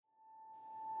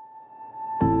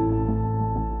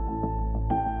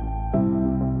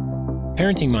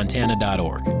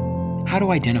ParentingMontana.org. How to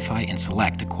identify and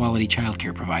select a quality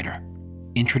childcare provider.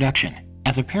 Introduction.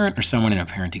 As a parent or someone in a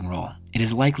parenting role, it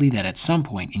is likely that at some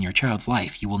point in your child's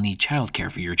life you will need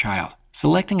childcare for your child.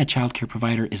 Selecting a childcare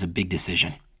provider is a big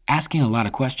decision. Asking a lot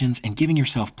of questions and giving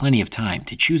yourself plenty of time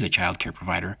to choose a childcare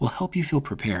provider will help you feel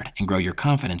prepared and grow your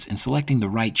confidence in selecting the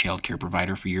right childcare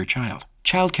provider for your child.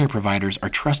 Childcare providers are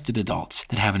trusted adults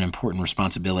that have an important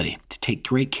responsibility to take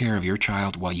great care of your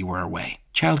child while you are away.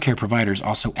 Childcare providers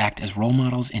also act as role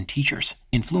models and teachers,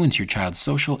 influence your child's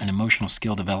social and emotional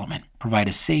skill development, provide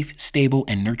a safe, stable,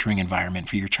 and nurturing environment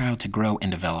for your child to grow and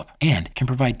develop, and can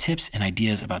provide tips and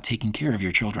ideas about taking care of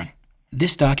your children.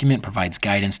 This document provides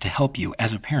guidance to help you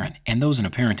as a parent and those in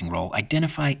a parenting role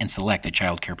identify and select a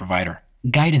childcare provider.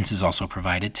 Guidance is also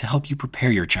provided to help you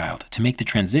prepare your child to make the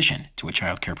transition to a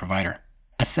childcare provider.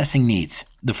 Assessing needs.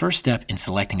 The first step in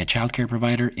selecting a childcare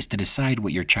provider is to decide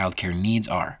what your childcare needs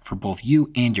are for both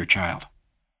you and your child.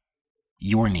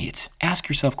 Your needs. Ask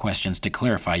yourself questions to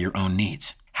clarify your own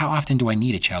needs. How often do I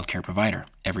need a childcare provider?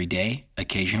 Every day?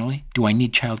 Occasionally? Do I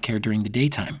need childcare during the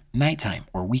daytime, nighttime,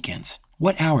 or weekends?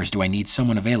 What hours do I need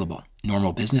someone available?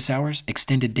 Normal business hours?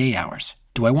 Extended day hours?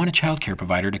 Do I want a childcare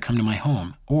provider to come to my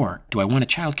home? Or do I want a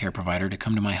childcare provider to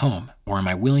come to my home? Or am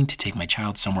I willing to take my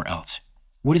child somewhere else?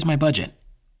 What is my budget?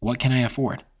 What can I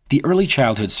afford? The Early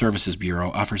Childhood Services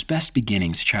Bureau offers Best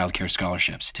Beginnings childcare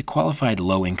scholarships to qualified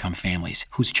low-income families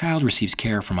whose child receives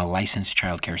care from a licensed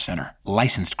childcare center,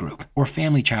 licensed group, or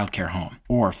family childcare home,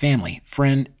 or family,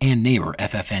 friend, and neighbor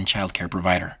FFN childcare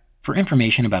provider. For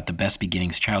information about the Best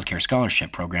Beginnings Childcare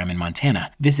Scholarship Program in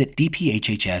Montana, visit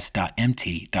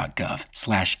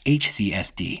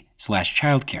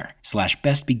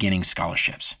dphhs.mt.gov/hcsd/childcare/Best Beginnings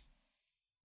Scholarships.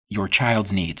 Your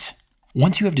child's needs.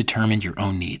 Once you have determined your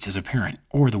own needs as a parent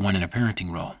or the one in a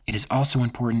parenting role, it is also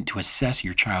important to assess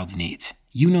your child's needs.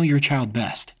 You know your child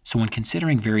best, so when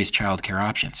considering various childcare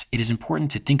options, it is important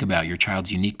to think about your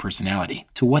child's unique personality,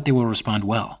 to what they will respond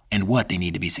well, and what they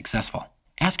need to be successful.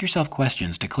 Ask yourself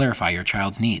questions to clarify your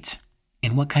child's needs.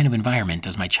 In what kind of environment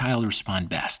does my child respond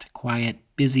best? Quiet,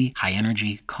 busy, high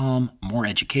energy, calm, more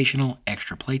educational,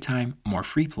 extra playtime, more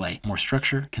free play, more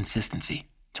structure, consistency?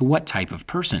 To what type of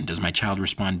person does my child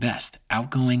respond best?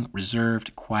 Outgoing,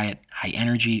 reserved, quiet, high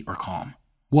energy, or calm?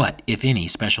 What, if any,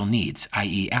 special needs,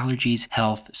 i.e. allergies,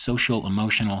 health, social,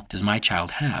 emotional, does my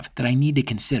child have that I need to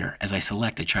consider as I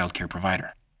select a childcare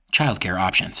provider? Childcare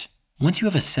options. Once you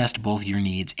have assessed both your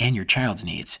needs and your child's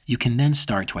needs, you can then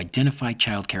start to identify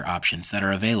childcare options that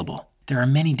are available. There are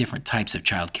many different types of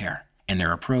childcare, and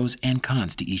there are pros and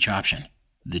cons to each option.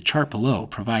 The chart below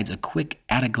provides a quick,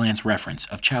 at-a-glance reference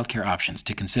of childcare options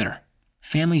to consider.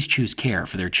 Families choose care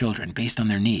for their children based on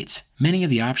their needs. Many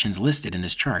of the options listed in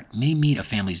this chart may meet a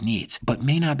family's needs, but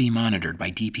may not be monitored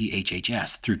by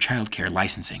DPHHS through childcare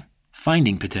licensing.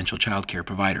 Finding potential childcare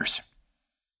providers.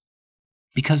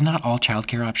 Because not all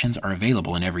childcare options are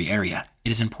available in every area,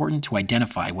 it is important to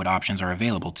identify what options are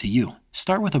available to you.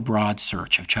 Start with a broad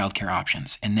search of childcare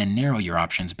options and then narrow your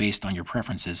options based on your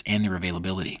preferences and their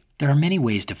availability. There are many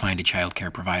ways to find a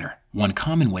childcare provider. One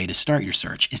common way to start your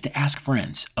search is to ask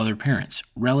friends, other parents,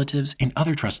 relatives, and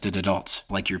other trusted adults,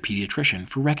 like your pediatrician,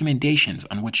 for recommendations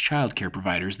on which childcare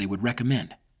providers they would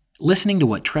recommend. Listening to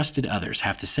what trusted others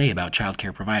have to say about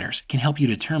childcare providers can help you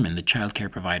determine the childcare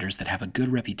providers that have a good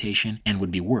reputation and would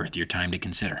be worth your time to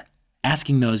consider.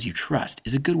 Asking those you trust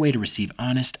is a good way to receive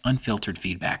honest, unfiltered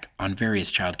feedback on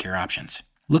various childcare options.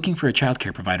 Looking for a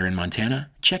childcare provider in Montana?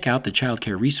 Check out the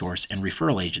childcare resource and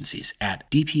referral agencies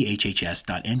at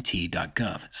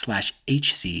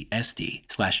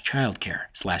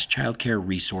dphhs.mt.gov/hcsd/childcare/childcare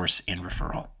resource and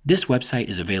referral. This website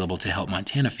is available to help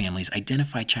Montana families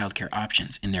identify childcare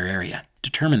options in their area,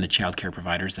 determine the childcare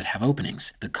providers that have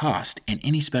openings, the cost, and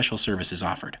any special services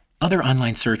offered. Other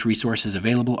online search resources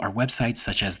available are websites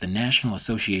such as the National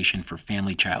Association for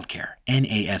Family Childcare,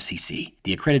 NAFCC,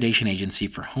 the accreditation agency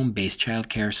for home-based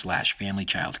childcare/family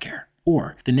childcare,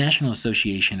 or the National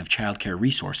Association of Childcare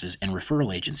Resources and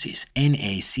Referral Agencies,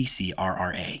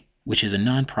 NACCRRA, which is a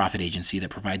nonprofit agency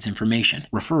that provides information,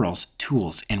 referrals,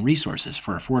 tools, and resources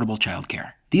for affordable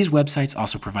childcare. These websites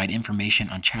also provide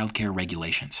information on childcare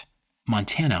regulations.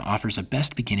 Montana offers a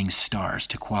Best Beginnings Stars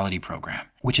to Quality program,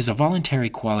 which is a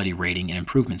voluntary quality rating and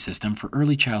improvement system for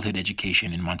early childhood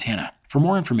education in Montana. For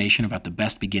more information about the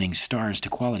Best Beginnings Stars to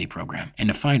Quality program and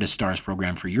to find a STARS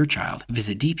program for your child,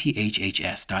 visit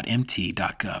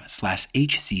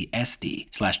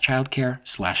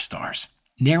dphhs.mt.gov/hcsd/childcare/stars.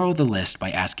 Narrow the list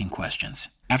by asking questions.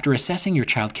 After assessing your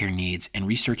childcare needs and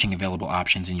researching available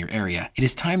options in your area, it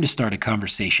is time to start a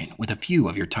conversation with a few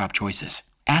of your top choices.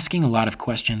 Asking a lot of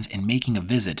questions and making a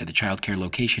visit to the childcare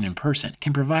location in person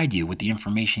can provide you with the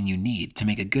information you need to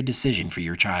make a good decision for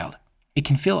your child. It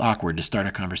can feel awkward to start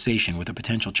a conversation with a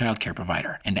potential childcare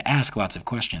provider and to ask lots of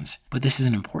questions, but this is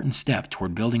an important step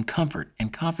toward building comfort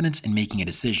and confidence in making a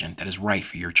decision that is right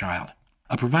for your child.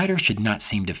 A provider should not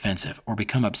seem defensive or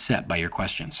become upset by your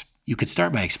questions. You could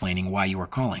start by explaining why you are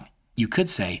calling. You could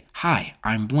say, "Hi,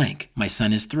 I'm blank. My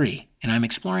son is 3, and I'm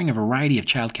exploring a variety of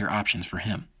childcare options for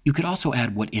him." You could also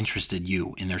add what interested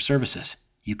you in their services.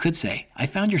 You could say, "I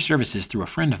found your services through a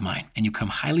friend of mine, and you come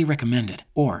highly recommended."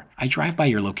 Or, "I drive by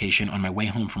your location on my way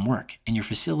home from work, and your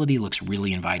facility looks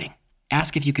really inviting."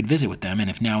 Ask if you could visit with them and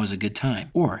if now is a good time,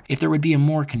 or if there would be a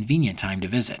more convenient time to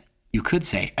visit. You could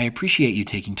say, "I appreciate you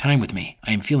taking time with me.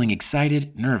 I am feeling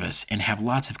excited, nervous, and have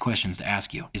lots of questions to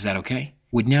ask you. Is that okay?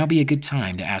 Would now be a good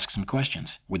time to ask some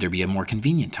questions? Would there be a more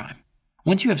convenient time?"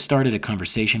 Once you have started a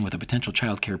conversation with a potential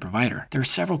childcare provider, there are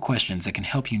several questions that can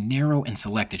help you narrow and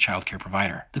select a childcare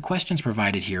provider. The questions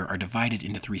provided here are divided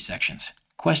into 3 sections.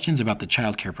 Questions about the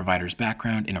childcare provider's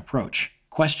background and approach.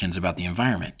 Questions about the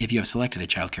environment, if you have selected a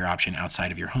childcare option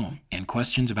outside of your home. And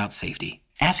questions about safety.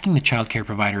 Asking the childcare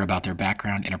provider about their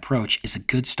background and approach is a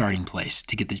good starting place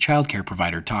to get the childcare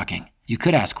provider talking. You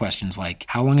could ask questions like,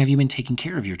 "How long have you been taking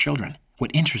care of your children? What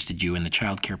interested you in the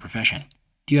childcare profession?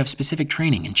 Do you have specific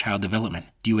training in child development?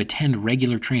 Do you attend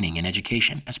regular training and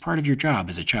education as part of your job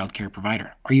as a child care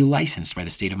provider? Are you licensed by the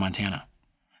state of Montana?"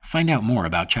 Find out more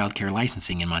about childcare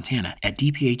licensing in Montana at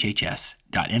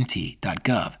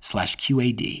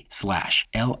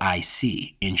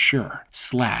dphhs.mt.gov/QAD/LIC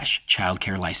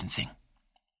insure/childcare licensing.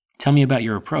 Tell me about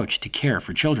your approach to care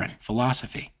for children,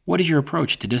 philosophy. What is your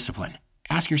approach to discipline?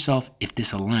 Ask yourself if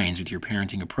this aligns with your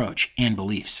parenting approach and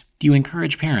beliefs. Do you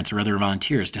encourage parents or other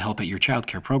volunteers to help at your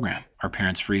childcare program? Are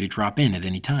parents free to drop in at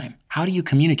any time? How do you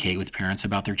communicate with parents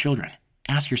about their children?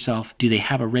 Ask yourself, do they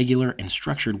have a regular and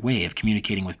structured way of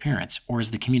communicating with parents, or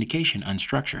is the communication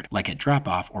unstructured, like at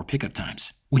drop-off or pickup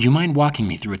times? Would you mind walking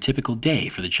me through a typical day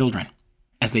for the children?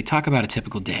 As they talk about a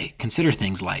typical day, consider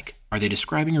things like, are they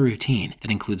describing a routine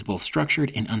that includes both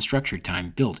structured and unstructured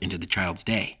time built into the child's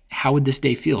day? How would this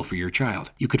day feel for your child?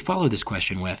 You could follow this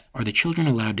question with, are the children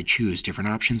allowed to choose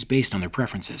different options based on their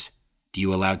preferences? Do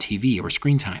you allow TV or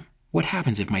screen time? What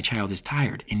happens if my child is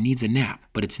tired and needs a nap,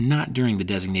 but it's not during the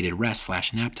designated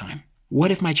rest/nap time? What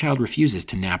if my child refuses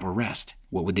to nap or rest?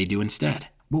 What would they do instead?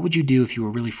 What would you do if you were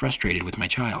really frustrated with my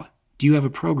child? Do you have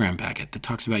a program packet that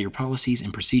talks about your policies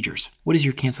and procedures? What is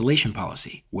your cancellation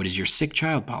policy? What is your sick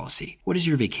child policy? What is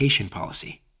your vacation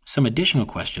policy? Some additional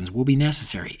questions will be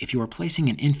necessary if you are placing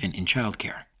an infant in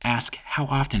childcare. Ask, how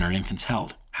often are infants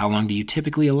held? How long do you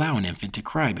typically allow an infant to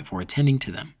cry before attending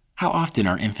to them? How often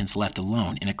are infants left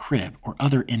alone in a crib or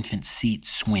other infant seat,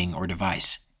 swing, or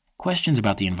device? Questions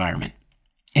about the environment.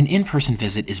 An in-person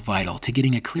visit is vital to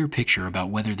getting a clear picture about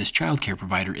whether this childcare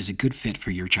provider is a good fit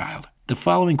for your child. The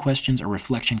following questions are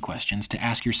reflection questions to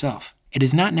ask yourself. It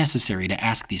is not necessary to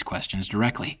ask these questions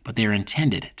directly, but they are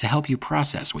intended to help you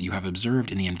process what you have observed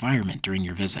in the environment during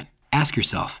your visit. Ask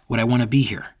yourself, would I want to be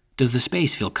here? Does the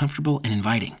space feel comfortable and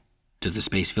inviting? Does the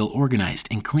space feel organized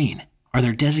and clean? Are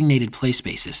there designated play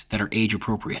spaces that are age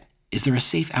appropriate? Is there a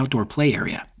safe outdoor play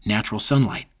area, natural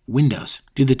sunlight, windows?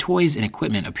 Do the toys and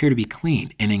equipment appear to be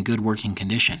clean and in good working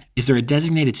condition? Is there a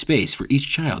designated space for each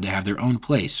child to have their own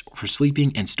place for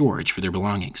sleeping and storage for their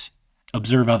belongings?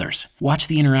 Observe others. Watch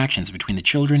the interactions between the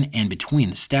children and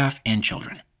between the staff and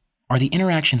children. Are the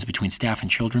interactions between staff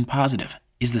and children positive?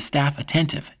 Is the staff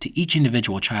attentive to each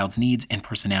individual child's needs and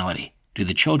personality? Do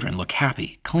the children look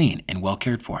happy, clean, and well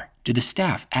cared for? Do the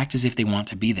staff act as if they want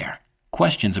to be there?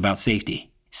 Questions about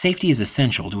safety. Safety is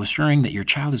essential to assuring that your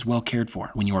child is well cared for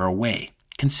when you are away.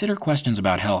 Consider questions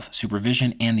about health,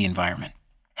 supervision, and the environment.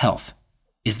 Health.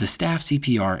 Is the staff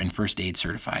CPR and first aid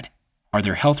certified? Are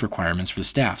there health requirements for the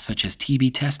staff, such as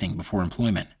TB testing before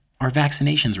employment? Are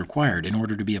vaccinations required in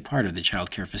order to be a part of the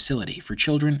child care facility for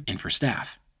children and for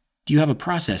staff? Do you have a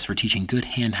process for teaching good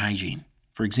hand hygiene?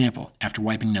 For example, after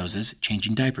wiping noses,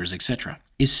 changing diapers, etc.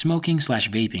 Is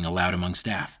smoking/vaping allowed among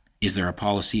staff? Is there a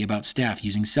policy about staff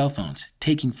using cell phones,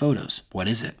 taking photos? What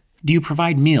is it? Do you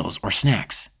provide meals or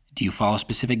snacks? Do you follow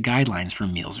specific guidelines for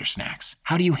meals or snacks?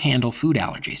 How do you handle food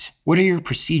allergies? What are your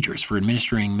procedures for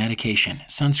administering medication,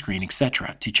 sunscreen,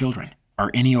 etc. to children?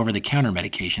 Are any over-the-counter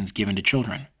medications given to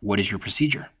children? What is your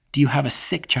procedure? Do you have a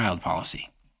sick child policy?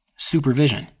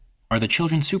 Supervision. Are the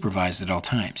children supervised at all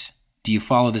times? Do you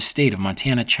follow the state of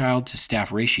Montana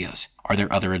child-to-staff ratios? Are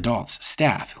there other adults,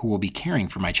 staff, who will be caring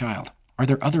for my child? Are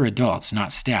there other adults,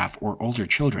 not staff or older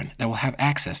children, that will have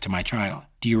access to my child?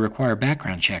 Do you require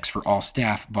background checks for all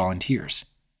staff volunteers?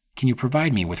 Can you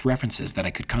provide me with references that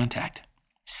I could contact?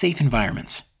 Safe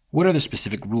environments. What are the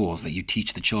specific rules that you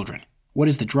teach the children? What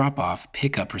is the drop-off,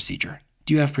 pick-up procedure?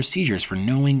 Do you have procedures for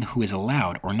knowing who is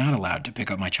allowed or not allowed to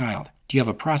pick up my child? Do you have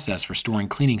a process for storing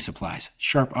cleaning supplies,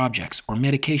 sharp objects, or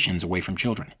medications away from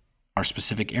children? Are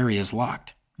specific areas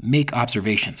locked? Make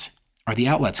observations. Are the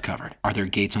outlets covered? Are there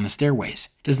gates on the stairways?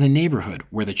 Does the neighborhood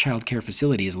where the child care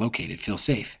facility is located feel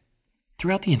safe?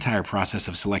 Throughout the entire process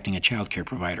of selecting a child care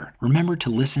provider, remember to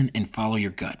listen and follow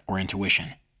your gut or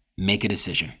intuition. Make a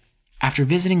decision. After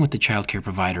visiting with the child care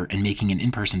provider and making an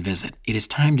in-person visit, it is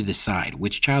time to decide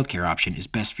which child care option is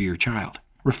best for your child.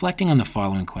 Reflecting on the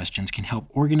following questions can help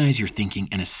organize your thinking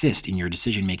and assist in your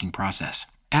decision-making process.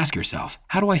 Ask yourself,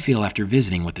 how do I feel after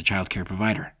visiting with the child care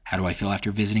provider? How do I feel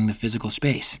after visiting the physical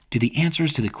space? Do the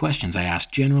answers to the questions I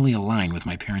asked generally align with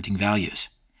my parenting values?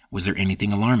 Was there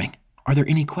anything alarming? Are there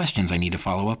any questions I need to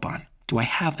follow up on? Do I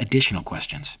have additional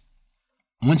questions?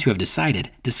 Once you have decided,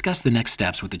 discuss the next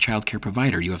steps with the child care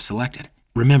provider you have selected.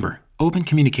 Remember, open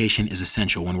communication is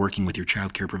essential when working with your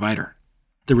child care provider.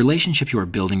 The relationship you are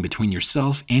building between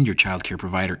yourself and your child care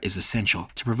provider is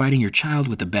essential to providing your child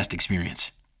with the best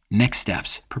experience. Next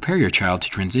steps. Prepare your child to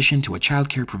transition to a child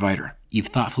care provider. You've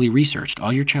thoughtfully researched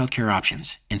all your child care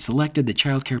options and selected the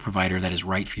child care provider that is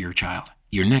right for your child.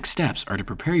 Your next steps are to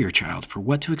prepare your child for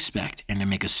what to expect and to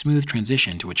make a smooth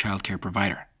transition to a child care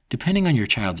provider. Depending on your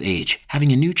child's age,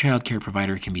 having a new child care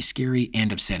provider can be scary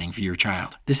and upsetting for your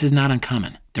child. This is not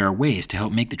uncommon. There are ways to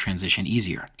help make the transition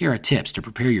easier. Here are tips to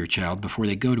prepare your child before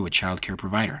they go to a child care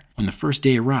provider, when the first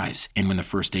day arrives, and when the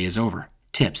first day is over.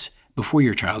 Tips before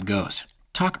your child goes.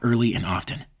 Talk early and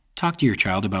often. Talk to your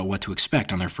child about what to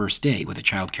expect on their first day with a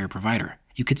child care provider.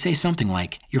 You could say something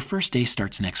like, "Your first day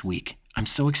starts next week. I'm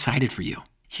so excited for you.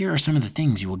 Here are some of the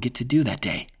things you will get to do that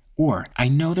day." Or, "I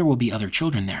know there will be other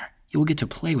children there. You will get to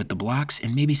play with the blocks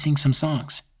and maybe sing some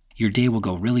songs. Your day will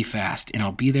go really fast, and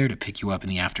I'll be there to pick you up in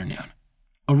the afternoon."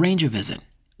 Arrange a visit.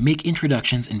 Make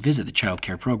introductions and visit the child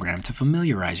care program to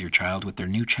familiarize your child with their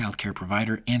new child care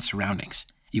provider and surroundings.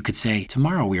 You could say,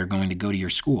 "Tomorrow we are going to go to your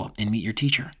school and meet your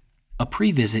teacher." A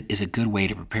pre-visit is a good way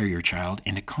to prepare your child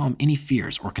and to calm any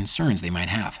fears or concerns they might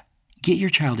have. Get your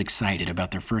child excited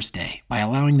about their first day by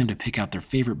allowing them to pick out their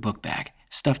favorite book bag,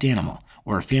 stuffed animal,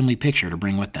 or a family picture to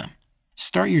bring with them.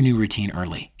 Start your new routine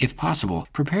early. If possible,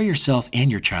 prepare yourself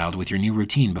and your child with your new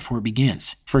routine before it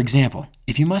begins. For example,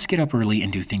 if you must get up early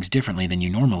and do things differently than you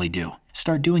normally do,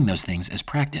 start doing those things as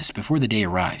practice before the day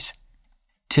arrives.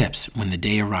 Tips when the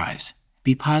day arrives.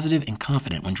 Be positive and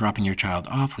confident when dropping your child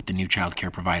off with the new child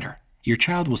care provider. Your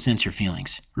child will sense your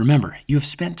feelings. Remember, you have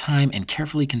spent time and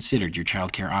carefully considered your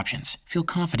child care options. Feel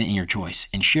confident in your choice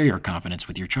and share your confidence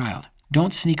with your child.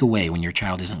 Don't sneak away when your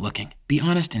child isn't looking. Be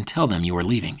honest and tell them you are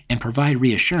leaving, and provide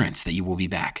reassurance that you will be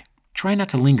back. Try not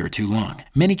to linger too long.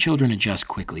 Many children adjust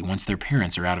quickly once their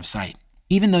parents are out of sight.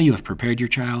 Even though you have prepared your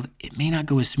child, it may not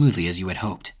go as smoothly as you had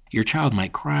hoped. Your child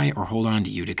might cry or hold on to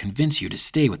you to convince you to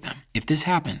stay with them. If this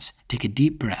happens, take a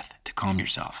deep breath to calm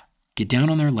yourself. Get down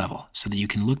on their level so that you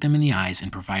can look them in the eyes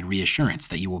and provide reassurance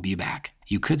that you will be back.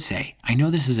 You could say, "I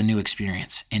know this is a new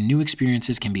experience, and new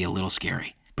experiences can be a little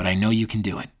scary, but I know you can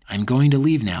do it. I'm going to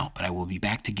leave now, but I will be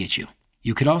back to get you."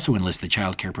 You could also enlist the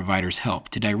child care provider's help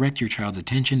to direct your child's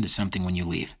attention to something when you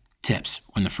leave. Tips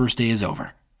when the first day is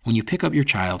over. When you pick up your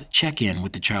child, check in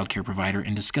with the child care provider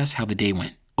and discuss how the day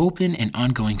went. Open and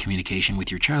ongoing communication with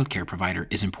your child care provider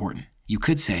is important. You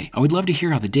could say, "I would love to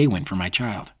hear how the day went for my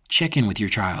child." Check in with your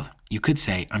child. You could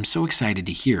say, "I'm so excited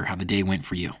to hear how the day went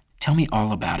for you. Tell me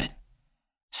all about it."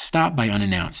 Stop by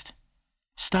unannounced.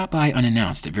 Stop by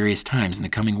unannounced at various times in the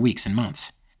coming weeks and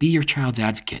months. Be your child's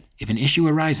advocate. If an issue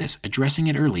arises, addressing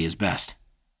it early is best.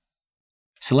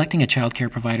 Selecting a child care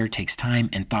provider takes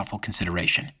time and thoughtful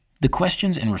consideration. The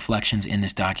questions and reflections in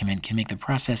this document can make the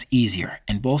process easier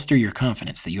and bolster your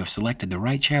confidence that you have selected the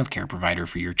right child care provider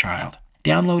for your child.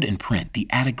 Download and print the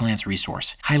at-a-glance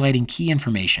resource, highlighting key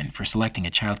information for selecting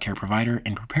a child care provider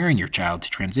and preparing your child to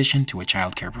transition to a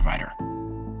child care provider.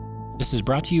 This is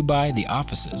brought to you by the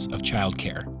Offices of Child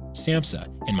Care, SAMHSA,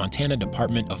 and Montana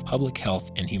Department of Public Health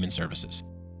and Human Services.